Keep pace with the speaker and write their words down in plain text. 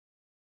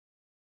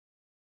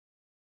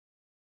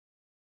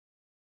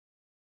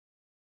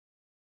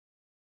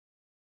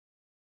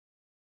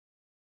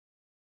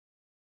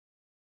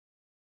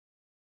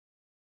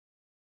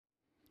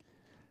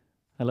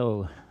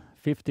Hello.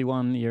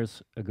 51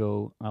 years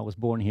ago, I was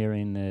born here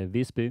in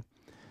Visby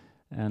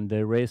and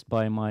raised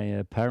by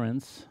my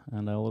parents.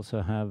 And I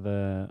also have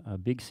a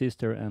big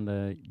sister and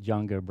a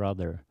younger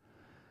brother.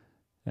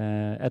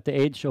 At the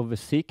age of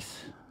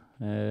 6,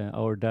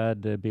 our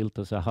dad built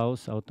us a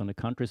house out on the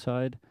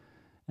countryside,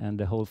 and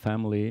the whole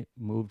family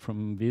moved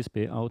from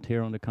Visby out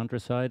here on the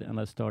countryside. And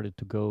I started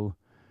to go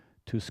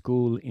to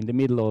school in the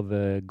middle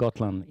of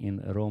Gotland in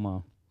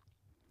Roma.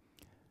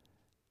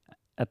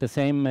 At the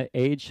same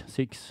age,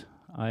 6,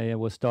 I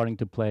was starting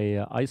to play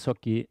ice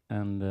hockey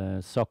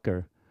and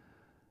soccer.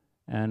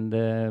 And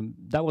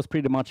that was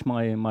pretty much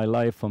my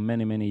life for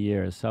many, many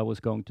years. I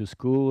was going to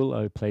school,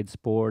 I played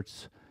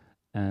sports,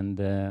 and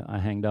I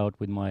hanged out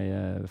with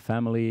my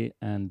family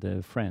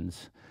and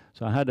friends.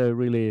 So I had a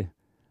really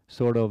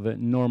sort of a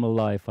normal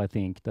life, I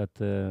think,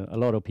 that a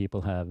lot of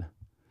people have.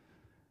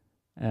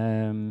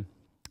 In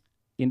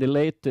the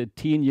late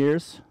teen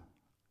years,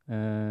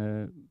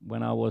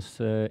 when I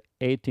was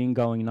 18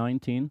 going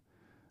 19,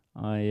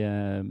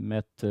 I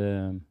met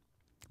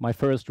my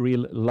first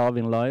real love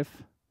in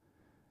life,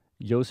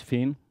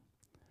 Josephine.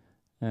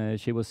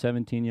 She was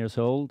 17 years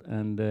old,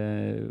 and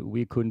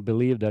we couldn't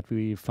believe that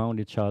we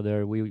found each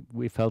other.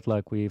 We felt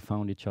like we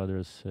found each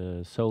other's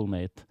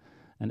soulmate,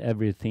 and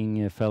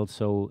everything felt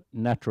so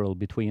natural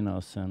between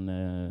us,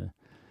 and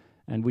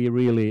we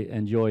really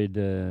enjoyed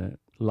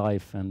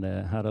life and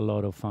had a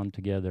lot of fun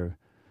together.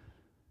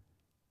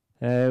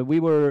 We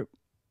were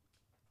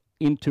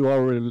into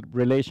our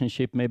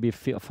relationship maybe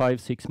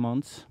 5-6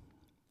 months,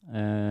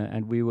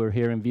 and we were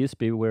here in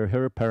Visby where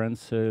her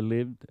parents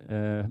lived,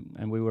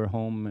 and we were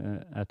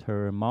home at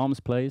her mom's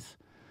place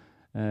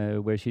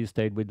where she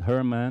stayed with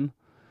her man,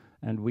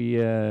 and we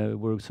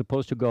were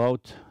supposed to go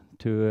out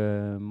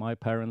to my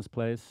parents'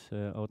 place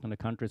out on the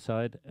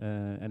countryside,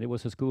 and it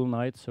was a school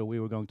night, so we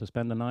were going to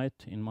spend the night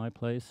in my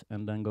place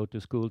and then go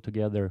to school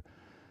together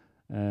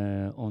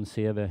on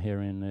Seve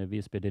here in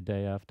Visby the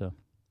day after.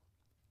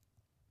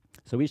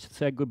 So we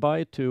said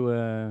goodbye to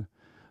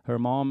her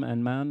mom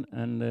and man,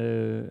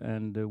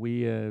 and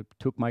we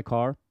took my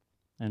car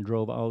and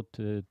drove out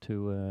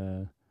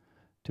to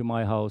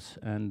my house,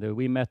 and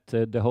we met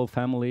the whole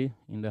family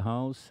in the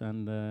house,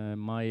 and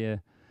my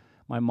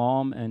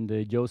mom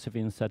and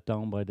Josephine sat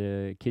down by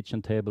the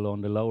kitchen table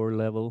on the lower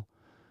level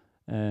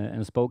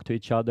and spoke to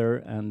each other,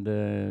 and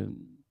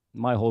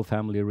my whole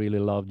family really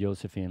loved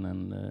Josephine,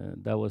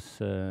 and that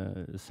was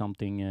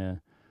something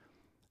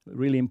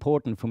really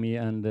important for me,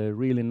 and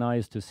really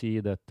nice to see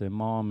that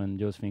mom and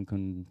Josephine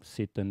can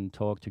sit and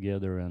talk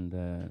together, and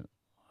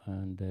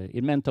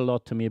it meant a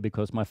lot to me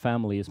because my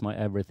family is my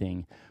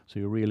everything. So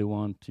you really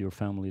want your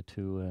family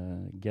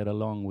to get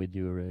along with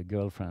your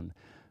girlfriend.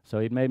 So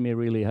it made me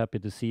really happy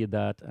to see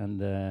that,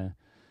 and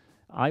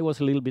I was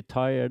a little bit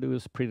tired. It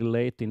was pretty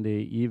late in the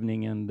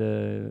evening, and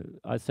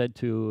I said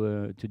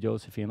to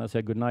Josephine, I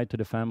said goodnight to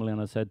the family,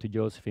 and I said to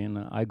Josephine,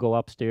 I go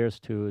upstairs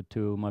to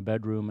my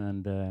bedroom,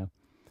 and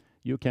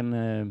you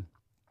can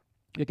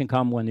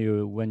come when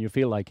you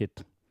feel like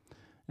it.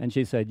 And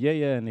she said,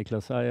 yeah,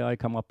 Niclas, I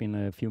come up in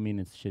a few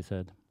minutes, she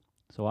said.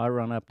 So I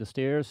run up the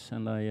stairs,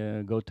 and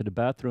I go to the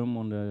bathroom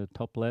on the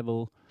top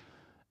level,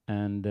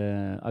 and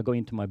I go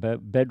into my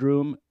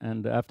bedroom,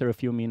 and after a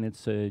few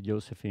minutes,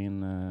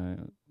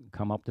 Josephine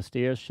come up the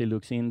stairs. She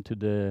looks into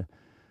the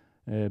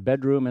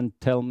bedroom and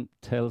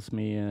tells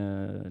me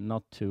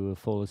not to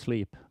fall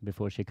asleep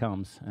before she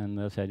comes. And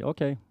I said,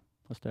 okay,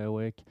 I'll stay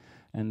awake.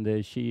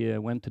 And she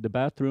went to the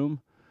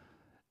bathroom,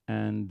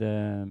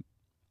 and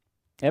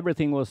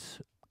everything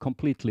was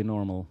completely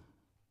normal.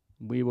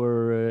 We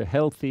were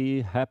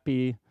healthy,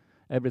 happy.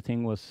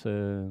 Everything was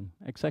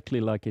exactly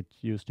like it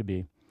used to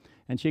be.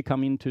 And she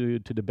come into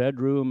the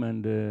bedroom,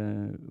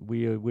 and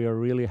we are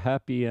really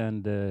happy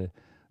and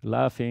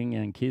laughing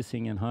and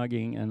kissing and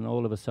hugging. And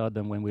all of a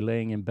sudden, when we're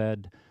laying in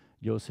bed,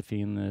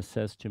 Josephine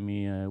says to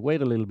me,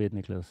 "Wait a little bit,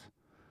 Niclas."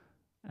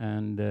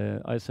 And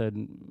I said,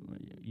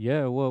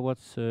 "Yeah, well,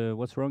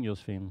 what's wrong,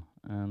 Josephine?"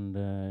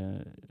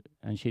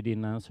 And she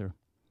didn't answer.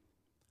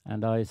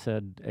 And I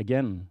said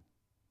again,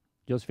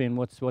 "Josephine,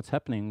 what's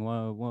happening?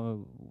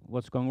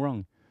 What's going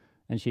wrong?"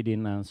 And she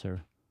didn't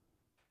answer.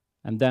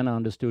 And then I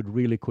understood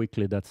really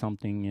quickly that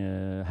something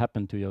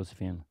happened to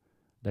Josephine,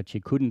 that she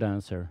couldn't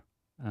answer.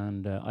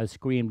 And I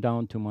screamed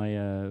down to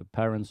my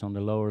parents on the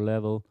lower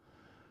level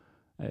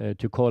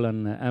to call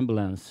an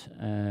ambulance,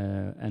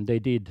 and they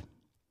did.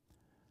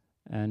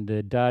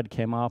 And Dad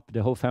came up,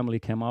 the whole family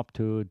came up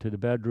to the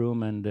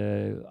bedroom, and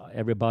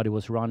everybody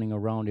was running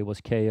around. It was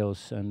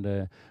chaos,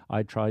 and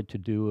I tried to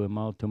do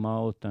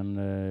mouth-to-mouth,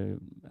 and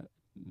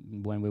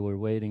when we were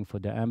waiting for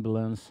the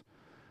ambulance.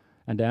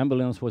 And the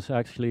ambulance was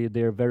actually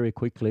there very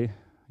quickly.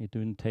 It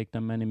didn't take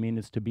them many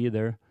minutes to be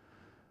there.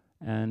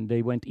 And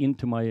they went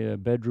into my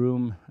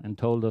bedroom and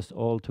told us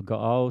all to go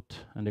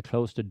out, and they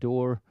closed the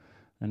door,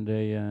 and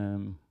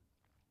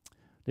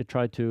they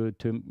tried to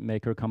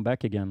make her come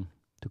back again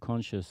to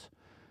conscious.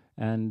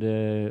 And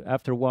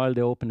after a while,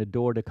 they opened the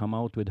door, they come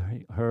out with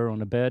her on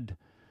the bed,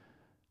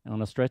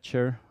 on a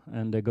stretcher,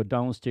 and they go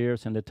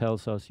downstairs and they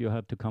tells us you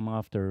have to come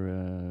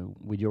after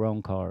with your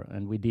own car,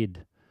 and we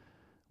did.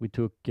 We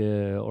took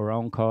our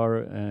own car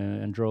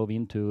and drove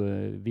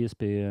into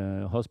Visby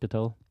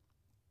hospital,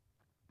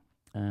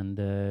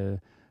 and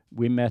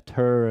we met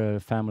her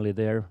family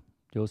there,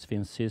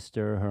 Josephine's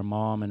sister, her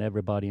mom, and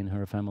everybody in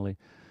her family.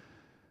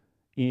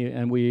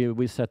 And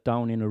we sat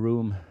down in a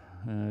room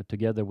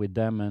together with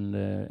them, and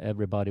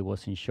everybody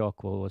was in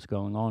shock what was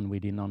going on. We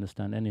didn't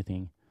understand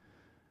anything.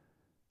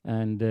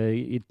 And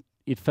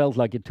it felt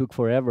like it took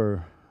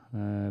forever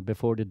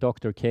before the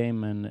doctor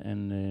came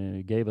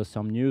and gave us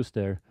some news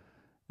there.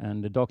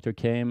 And the doctor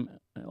came,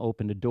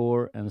 opened the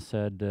door, and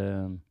said,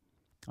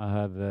 "I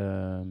have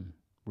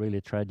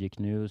really tragic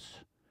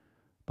news,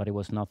 but it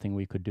was nothing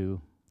we could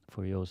do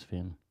for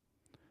Josephine.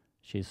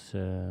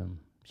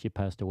 She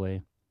passed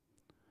away."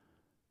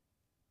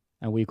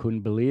 And we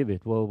couldn't believe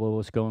it. What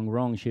was going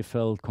wrong? She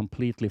felt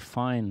completely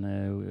fine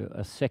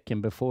a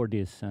second before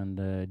this, and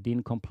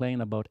didn't complain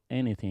about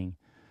anything.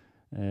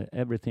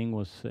 Everything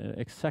was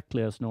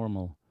exactly as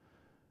normal.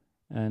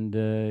 And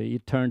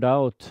it turned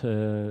out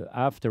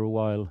after a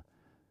while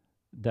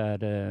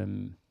that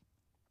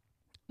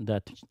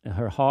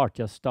her heart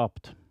just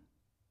stopped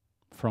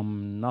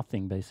from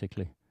nothing,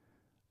 basically.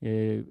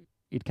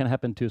 It can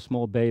happen to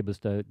small babies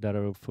that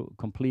are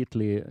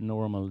completely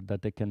normal,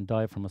 that they can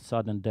die from a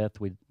sudden death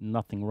with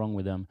nothing wrong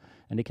with them.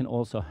 And it can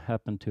also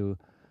happen to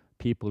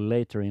people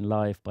later in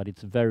life, but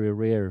it's very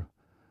rare,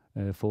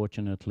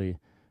 fortunately.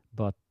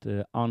 But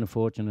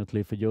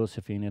unfortunately for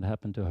Josephine, it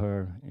happened to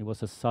her. It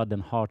was a sudden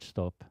heart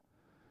stop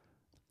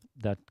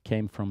that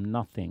came from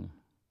nothing.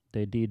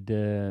 They did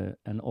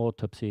an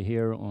autopsy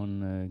here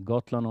on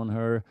Gotland on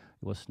her.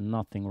 It was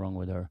nothing wrong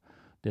with her.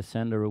 They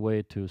sent her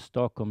away to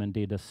Stockholm and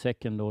did a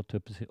second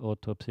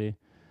autopsy,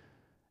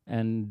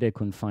 and they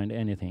couldn't find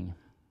anything.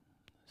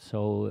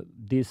 So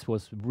this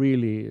was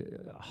really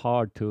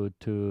hard to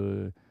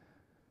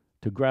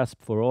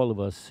grasp for all of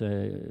us.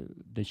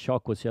 The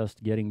shock was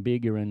just getting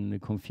bigger and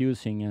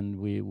confusing,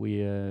 and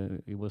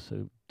it was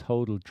a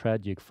total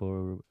tragic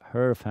for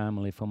her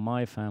family, for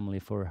my family,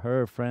 for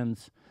her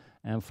friends,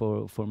 and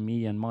for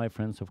me and my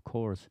friends, of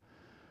course.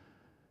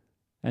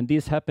 And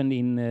this happened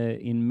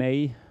in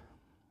May.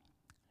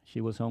 She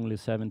was only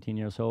 17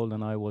 years old,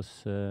 and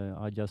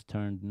I just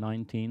turned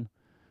 19.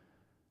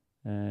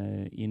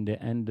 In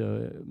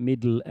the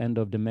middle end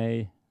of the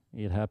May,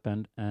 it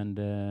happened, and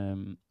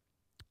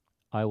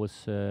I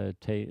was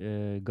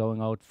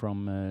going out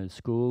from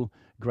school,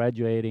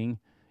 graduating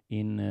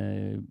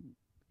in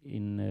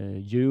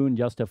June,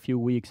 just a few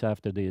weeks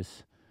after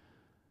this.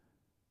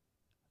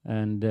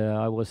 And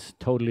I was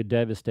totally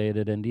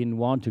devastated and didn't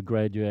want to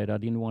graduate. I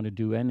didn't want to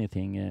do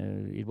anything.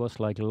 It was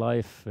like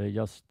life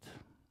just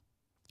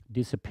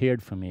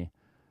disappeared from me.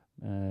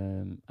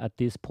 At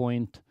this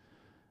point,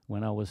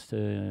 when I was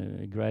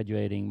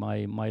graduating,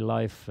 my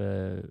life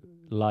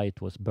light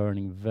was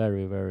burning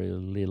very, very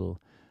little.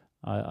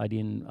 I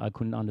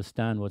couldn't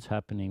understand what's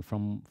happening.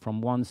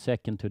 From one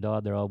second to the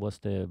other, I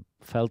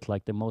felt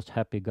like the most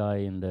happy guy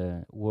in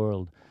the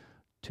world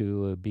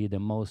to be the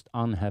most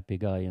unhappy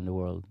guy in the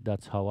world.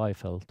 That's how I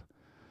felt.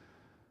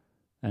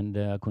 And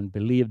I couldn't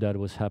believe that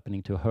was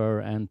happening to her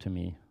and to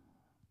me.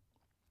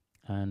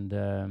 And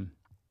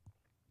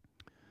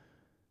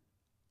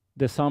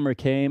the summer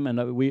came,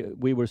 and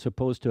we were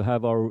supposed to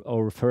have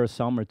our first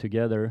summer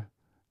together.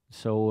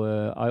 So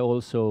I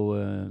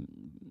also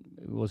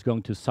was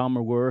going to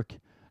summer work,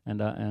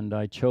 and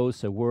I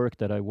chose a work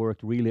that I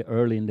worked really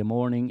early in the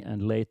morning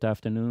and late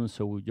afternoon,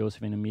 so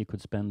Josephine and me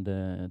could spend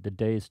the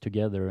days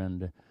together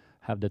and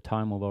have the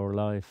time of our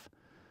life.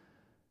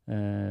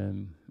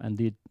 And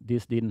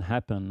this didn't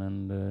happen,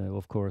 and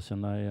of course,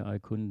 and I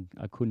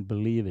couldn't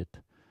believe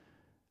it.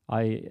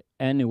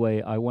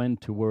 Anyway, I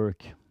went to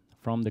work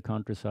from the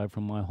countryside,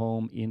 from my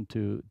home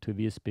into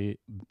Visby,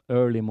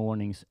 early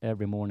mornings,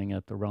 every morning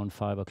at around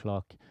 5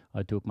 o'clock.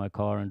 I took my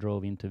car and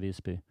drove into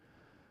Visby.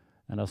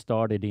 And I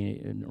started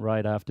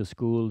right after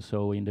school,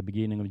 so in the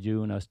beginning of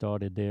June I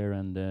started there,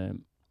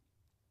 and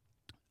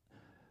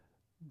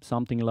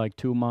something like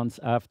 2 months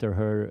after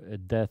her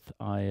death,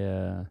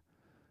 I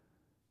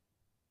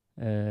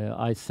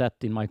sat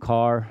in my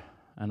car,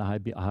 and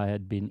I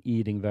had been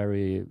eating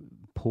very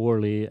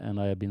poorly, and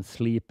I had been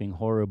sleeping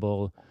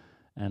horrible,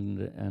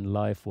 and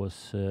life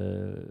was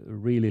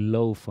really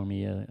low for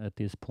me at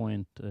this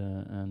point,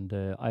 and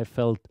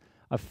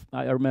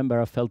I remember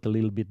I felt a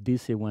little bit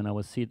dizzy when I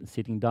was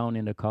sitting down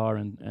in the car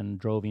and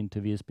drove into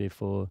Visby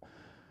for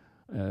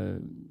the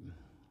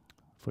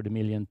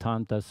millionth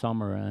time that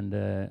summer, and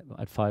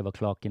at 5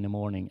 o'clock in the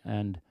morning.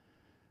 And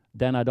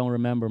then I don't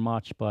remember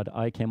much, but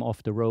I came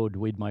off the road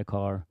with my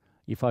car.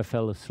 If I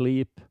fell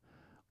asleep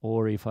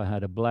or if I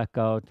had a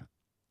blackout,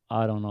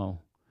 I don't know.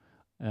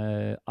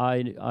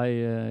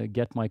 I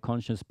get my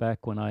conscience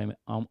back when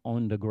I'm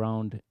on the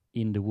ground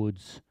in the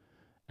woods,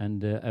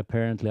 and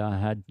apparently I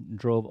had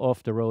drove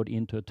off the road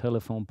into a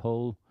telephone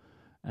pole,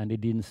 and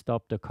it didn't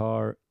stop the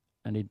car,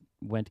 and it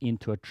went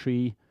into a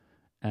tree,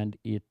 and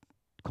it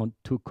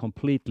took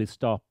completely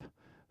stop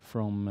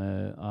from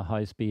a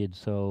high speed.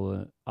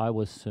 So I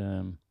was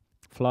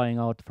flying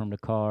out from the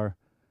car,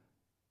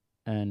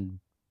 and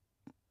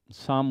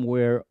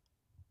somewhere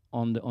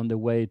on the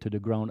way to the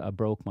ground, I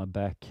broke my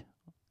back.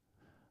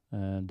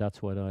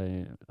 That's what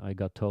I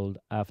got told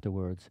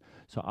afterwards.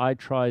 So I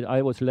tried.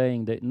 I was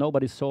laying there.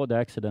 Nobody saw the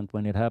accident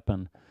when it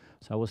happened.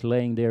 So I was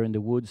laying there in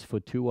the woods for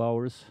 2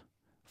 hours,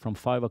 from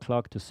 5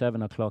 o'clock to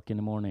 7 o'clock in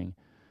the morning.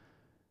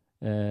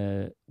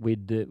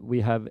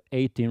 We have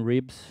 18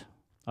 ribs.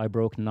 I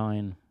broke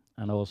 9,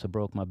 and I also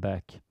broke my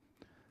back.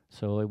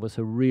 So it was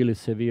a really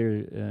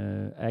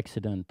severe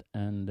accident,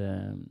 and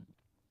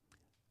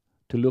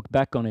to look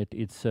back on it,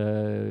 it's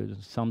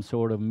some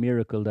sort of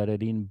miracle that I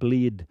didn't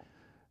bleed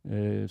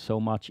so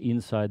much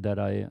inside that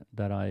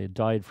I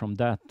died from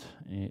that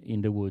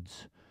in the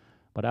woods.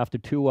 But after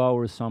 2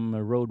 hours, some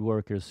road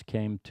workers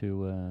came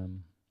to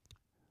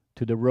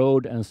the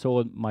road and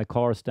saw my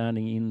car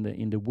standing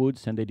in the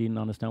woods, and they didn't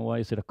understand why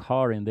is it a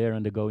car in there,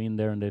 and they go in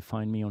there and they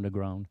find me on the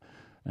ground,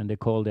 and they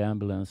called the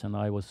ambulance, and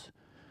I was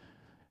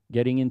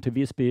getting into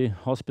Visby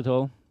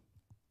hospital,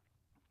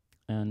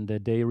 and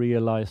they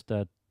realized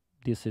that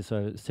this is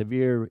a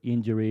severe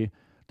injury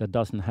that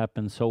doesn't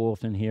happen so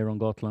often here on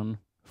Gotland,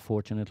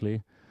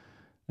 fortunately.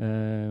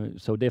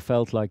 So they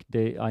felt like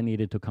I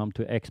needed to come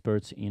to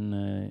experts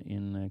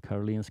in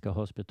Karolinska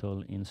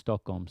Hospital in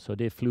Stockholm. So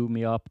they flew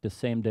me up the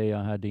same day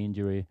I had the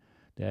injury,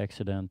 the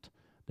accident.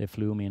 They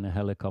flew me in a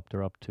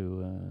helicopter up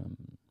to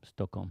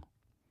Stockholm.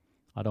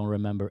 I don't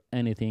remember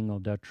anything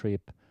of that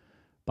trip,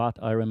 but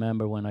I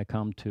remember when I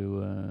come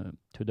to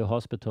the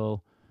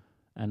hospital,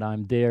 and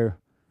I'm there,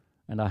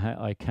 and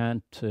I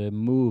can't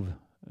move.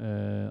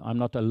 I'm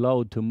not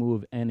allowed to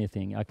move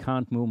anything. I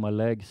can't move my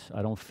legs.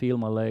 I don't feel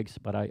my legs,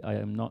 but I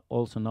am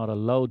also not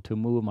allowed to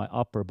move my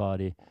upper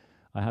body.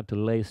 I have to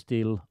lay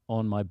still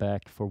on my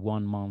back for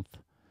 1 month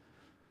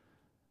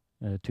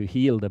to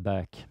heal the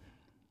back.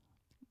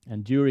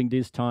 And during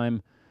this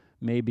time,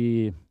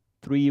 maybe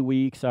 3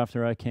 weeks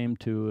after I came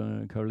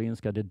to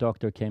Karolinska, the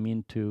doctor came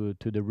into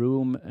the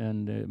room,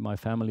 and my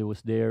family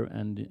was there,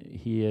 and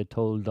he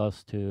told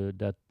us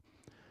that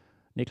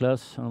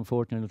Niclas,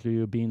 unfortunately,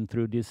 you've been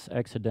through this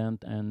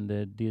accident, and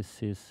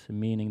this is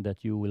meaning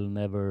that you will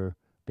never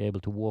be able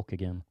to walk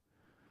again.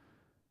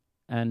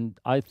 And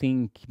I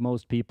think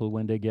most people,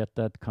 when they get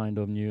that kind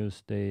of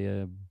news,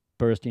 they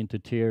burst into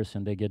tears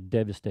and they get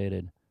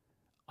devastated.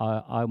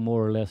 I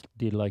more or less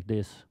did like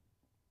this.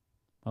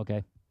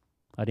 Okay,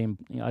 I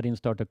didn't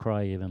start to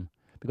cry even,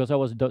 because I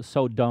was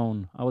so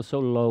down. I was so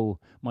low.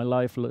 My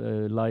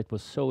light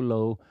was so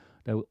low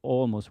that it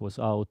almost was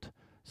out.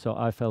 So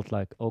I felt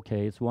like,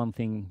 okay, it's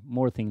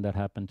more thing that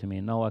happened to me.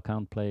 Now I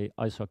can't play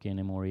ice hockey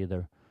anymore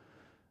either,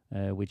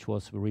 which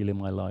was really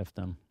my life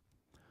then.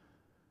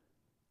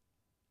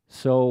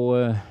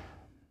 So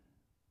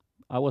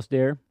I was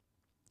there.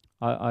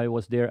 I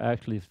was there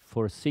actually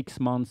for 6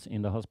 months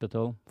in the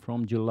hospital,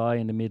 from July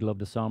in the middle of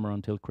the summer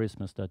until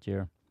Christmas that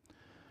year.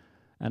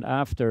 And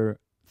after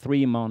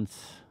 3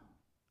 months,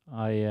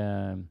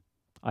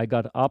 I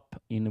got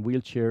up in a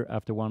wheelchair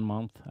after 1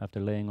 month, after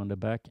laying on the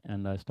back,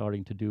 and I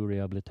starting to do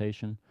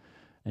rehabilitation.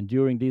 And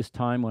during this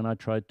time, when I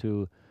tried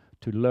to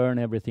learn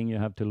everything you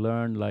have to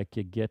learn, like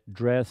get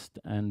dressed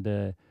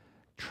and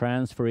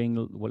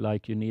transferring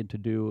like you need to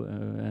do,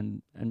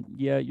 and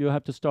yeah, you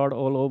have to start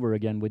all over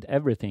again with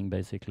everything,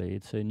 basically.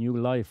 It's a new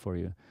life for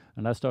you.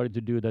 And I started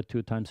to do that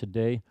 2 times a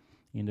day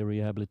in the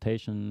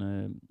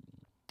rehabilitation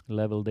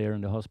level there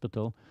in the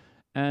hospital.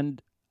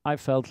 And I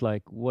felt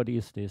like, what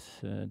is this?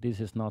 This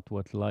is not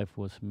what life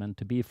was meant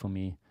to be for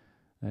me.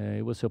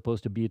 It was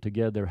supposed to be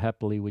together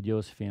happily with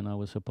Josephine. I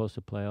was supposed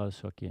to play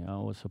ice hockey. I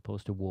was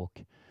supposed to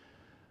walk.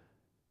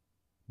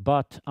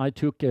 But I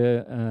took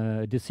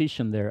a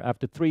decision there.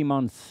 After 3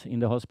 months in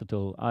the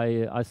hospital,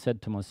 I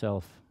said to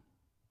myself,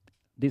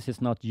 this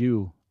is not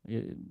you,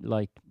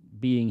 like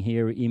being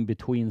here in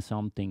between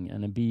something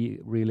and be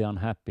really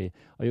unhappy.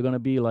 Are you going to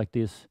be like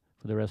this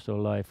for the rest of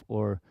your life,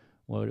 or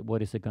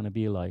what is it going to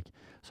be like?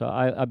 So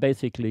I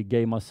basically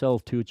gave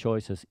myself 2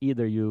 choices.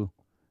 Either you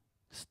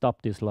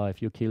stop this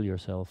life, you kill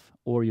yourself,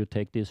 or you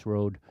take this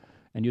road,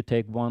 and you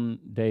take 1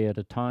 day at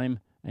a time,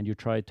 and you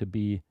try to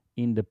be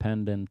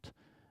independent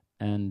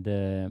and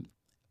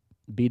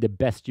be the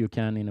best you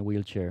can in a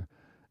wheelchair,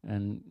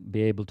 and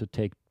be able to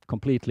take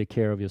completely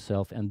care of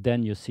yourself, and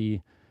then you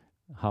see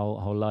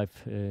how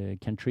life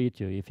can treat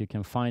you, if you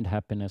can find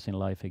happiness in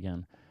life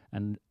again.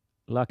 And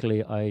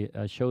luckily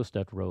I chose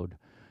that road.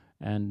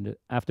 And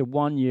after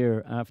 1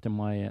 year after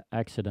my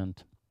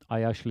accident,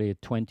 I actually,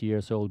 20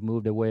 years old,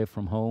 moved away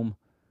from home,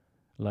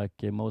 like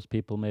most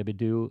people maybe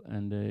do,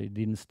 and it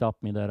didn't stop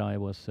me that I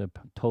was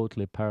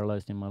totally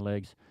paralyzed in my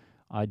legs.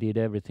 I did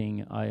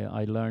everything.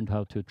 I learned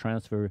how to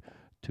transfer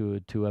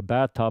to a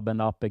bathtub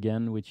and up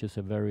again, which is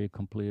a very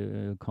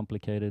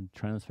complicated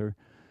transfer.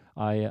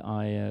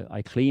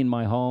 I cleaned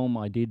my home.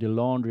 I did the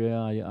laundry.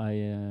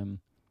 I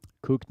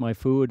cooked my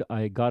food.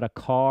 I got a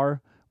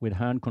car with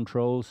hand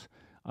controls.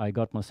 I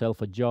got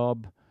myself a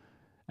job.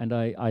 And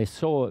I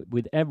saw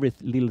with every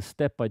little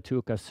step I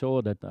took, I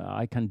saw that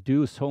I can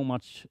do so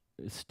much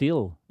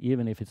still,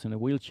 even if it's in a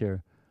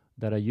wheelchair,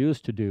 that I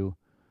used to do.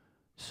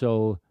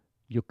 So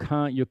you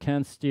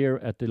can't steer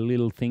at the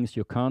little things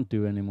you can't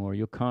do anymore.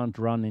 You can't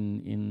run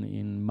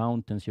in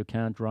mountains. You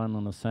can't run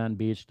on a sand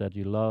beach that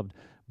you loved,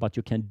 but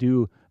you can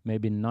do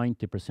maybe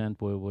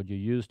 90% what you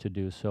used to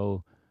do.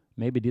 So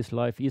maybe this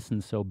life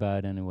isn't so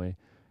bad anyway.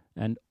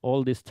 And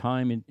all this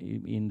time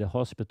in the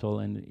hospital,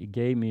 and it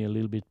gave me a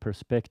little bit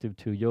perspective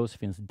to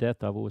Josephine's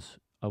death. I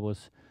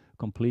was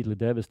completely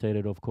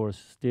devastated, of course,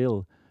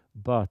 still,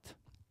 but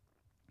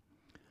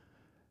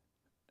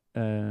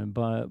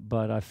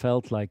but I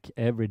felt like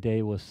every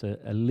day was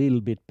a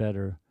little bit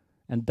better,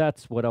 and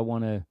that's what I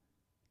want to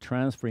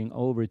transferring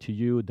over to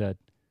you. That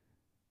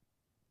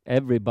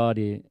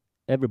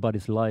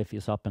everybody's life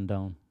is up and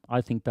down.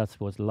 I think that's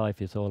what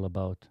life is all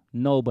about.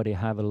 Nobody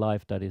have a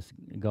life that is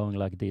going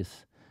like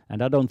this,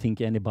 and I don't think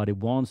anybody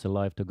wants a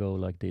life to go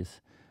like this.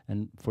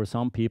 And for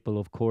some people,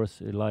 of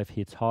course, life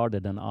hits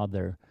harder than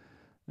other.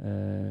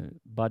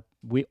 But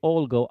we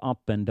all go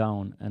up and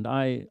down, and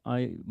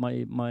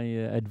my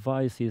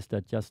advice is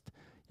that just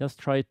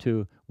try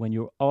to, when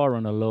you are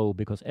on a low,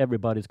 because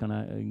everybody's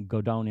gonna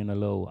go down in a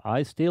low.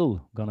 I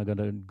still gonna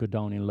go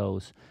down in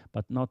lows,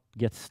 but not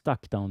get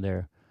stuck down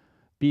there.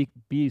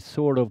 Be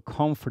sort of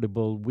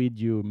comfortable with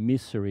your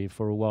misery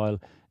for a while,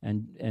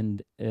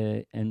 and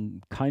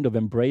kind of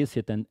embrace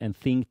it, and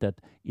think that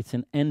it's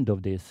an end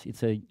of this.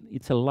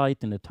 It's a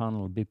light in the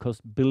tunnel,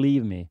 because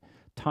believe me,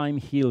 time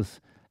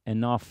heals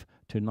enough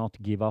to not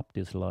give up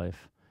this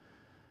life.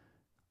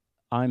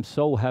 I'm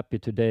so happy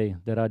today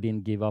that I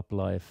didn't give up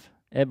life.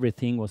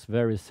 Everything was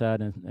very sad,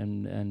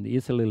 and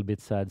is a little bit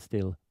sad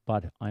still,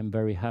 but I'm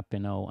very happy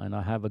now, and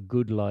I have a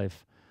good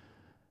life.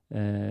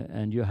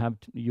 And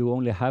you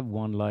only have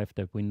one life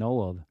that we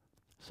know of,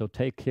 so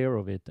take care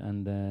of it,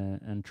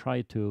 and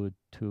try to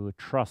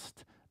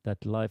trust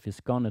that life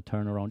is gonna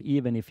turn around,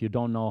 even if you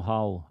don't know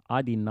how.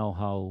 I didn't know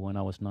how when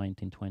I was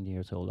 19, 20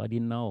 years old. I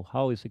didn't know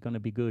how is it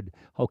gonna be good.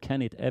 How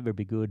can it ever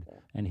be good?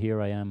 And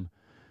here I am.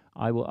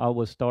 I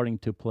was starting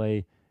to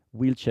play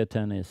wheelchair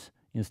tennis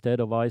instead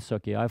of ice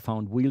hockey. I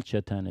found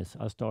wheelchair tennis.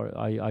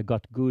 I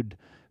got good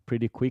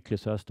pretty quickly,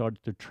 so I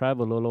started to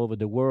travel all over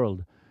the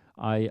world.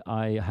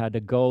 I had a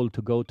goal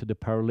to go to the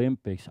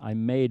Paralympics. I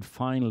made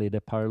finally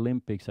the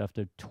Paralympics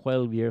after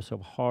 12 years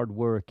of hard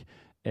work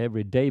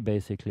every day,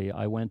 basically.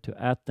 I went to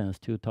Athens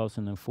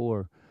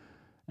 2004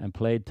 and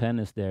played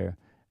tennis there.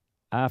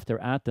 After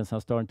Athens, I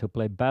started to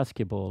play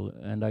basketball,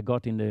 and I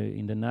got in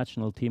the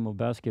national team of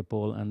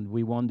basketball, and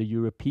we won the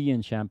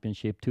European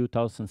Championship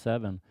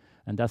 2007.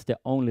 And that's the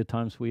only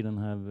time Sweden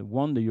have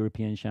won the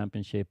European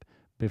Championship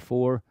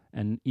before,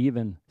 and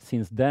even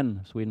since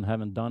then, Sweden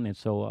haven't done it.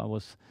 So I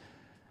was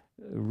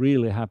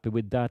really happy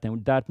with that,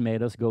 and that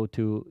made us go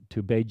to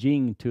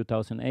Beijing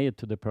 2008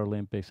 to the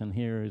Paralympics. And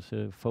here is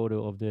a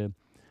photo of the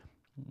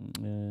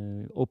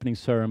opening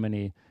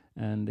ceremony,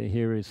 and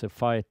here is a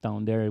fight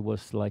down there. It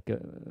was like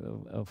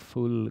a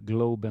full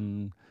globe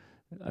and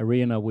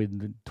arena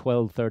with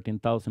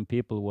 13,000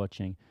 people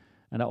watching.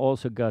 And I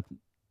also got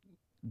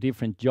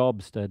different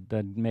jobs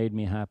that made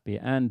me happy,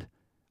 and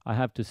I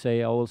have to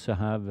say I also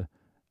have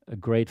a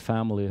great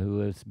family who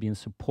has been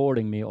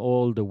supporting me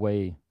all the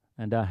way,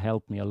 and that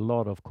helped me a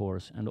lot, of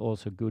course, and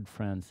also good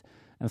friends.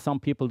 And some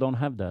people don't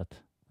have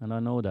that, and I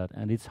know that,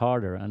 and it's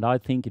harder. And I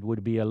think it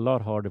would be a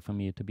lot harder for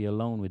me to be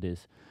alone with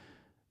this.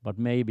 But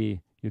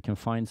maybe you can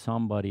find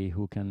somebody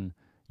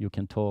you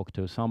can talk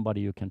to,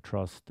 somebody you can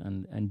trust,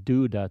 and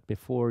do that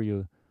before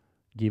you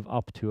give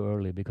up too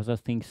early. Because I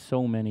think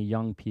so many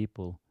young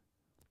people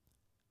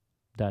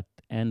that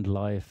end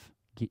life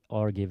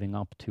are giving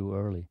up too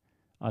early.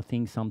 I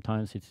think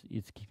sometimes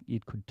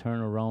it could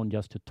turn around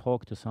just to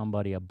talk to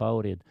somebody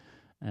about it,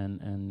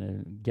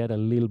 and get a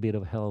little bit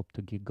of help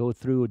to go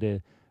through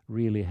the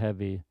really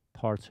heavy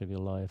parts of your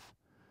life.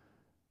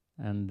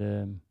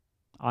 And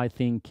I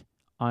think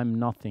I'm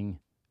nothing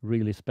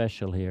really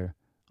special here.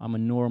 I'm a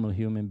normal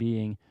human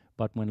being,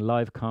 but when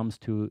life comes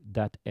to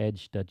that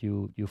edge that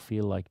you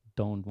feel like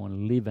don't want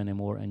to live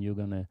anymore, and you're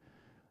gonna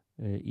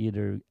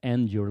either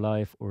end your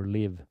life or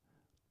live,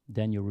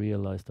 then you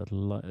realize that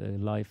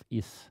life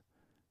is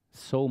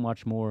so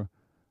much more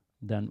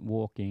than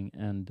walking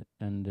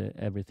and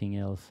everything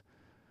else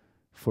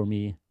for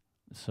me.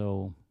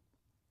 So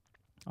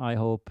I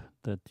hope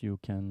that you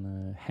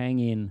can hang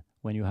in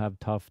when you have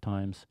tough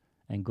times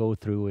and go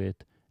through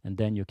it, and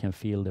then you can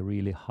feel the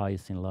really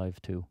highs in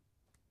life too.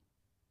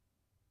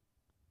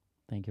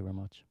 Thank you very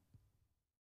much.